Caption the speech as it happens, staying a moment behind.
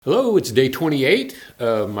Hello, it's day 28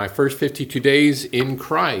 of my first 52 days in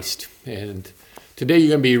Christ. And today you're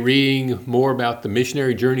going to be reading more about the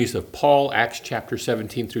missionary journeys of Paul, Acts chapter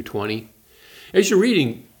 17 through 20. As you're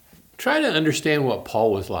reading, try to understand what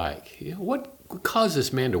Paul was like. What caused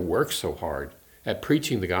this man to work so hard at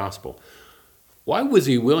preaching the gospel? Why was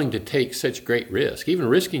he willing to take such great risk, even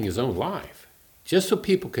risking his own life, just so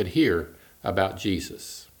people could hear about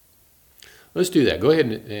Jesus? Let's do that. Go ahead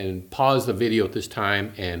and pause the video at this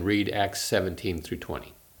time and read Acts 17 through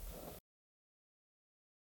 20.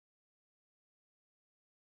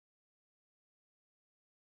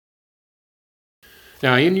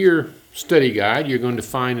 Now, in your study guide, you're going to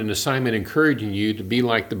find an assignment encouraging you to be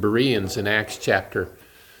like the Bereans in Acts chapter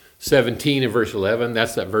 17 and verse 11.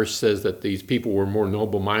 That verse says that these people were more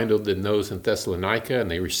noble-minded than those in Thessalonica,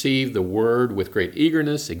 and they received the word with great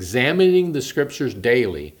eagerness, examining the scriptures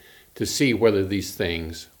daily to see whether these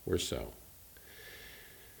things were so.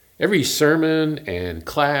 Every sermon and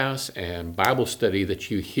class and Bible study that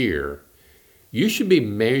you hear, you should be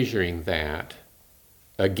measuring that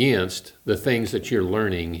against the things that you're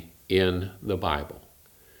learning in the Bible.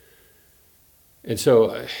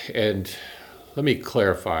 And let me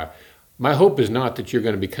clarify. My hope is not that you're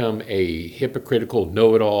going to become a hypocritical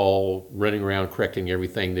know-it-all running around correcting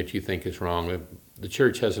everything that you think is wrong. The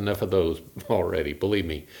church has enough of those already, believe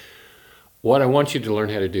me. What I want you to learn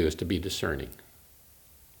how to do is to be discerning.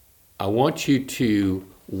 I want you to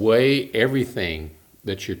weigh everything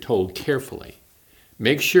that you're told carefully.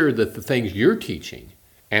 Make sure that the things you're teaching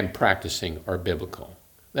and practicing are biblical.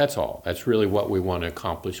 That's all. That's really what we want to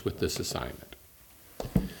accomplish with this assignment.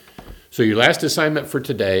 So your last assignment for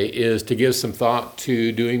today is to give some thought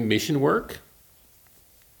to doing mission work.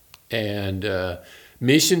 And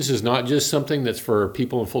missions is not just something that's for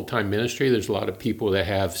people in full-time ministry. There's a lot of people that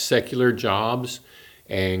have secular jobs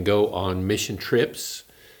and go on mission trips.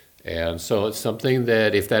 And so it's something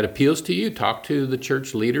that if that appeals to you, talk to the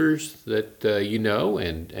church leaders that you know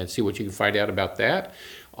and see what you can find out about that.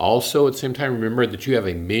 Also, at the same time, remember that you have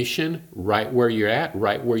a mission right where you're at,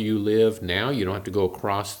 right where you live now. You don't have to go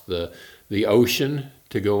across the ocean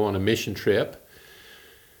to go on a mission trip.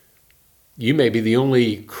 You may be the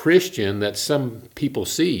only Christian that some people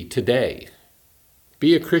see today.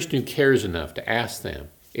 Be a Christian who cares enough to ask them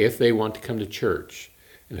if they want to come to church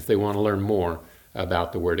and if they want to learn more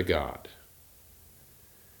about the Word of God.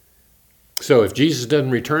 So if Jesus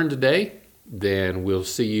doesn't return today, then we'll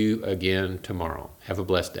see you again tomorrow. Have a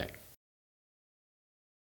blessed day.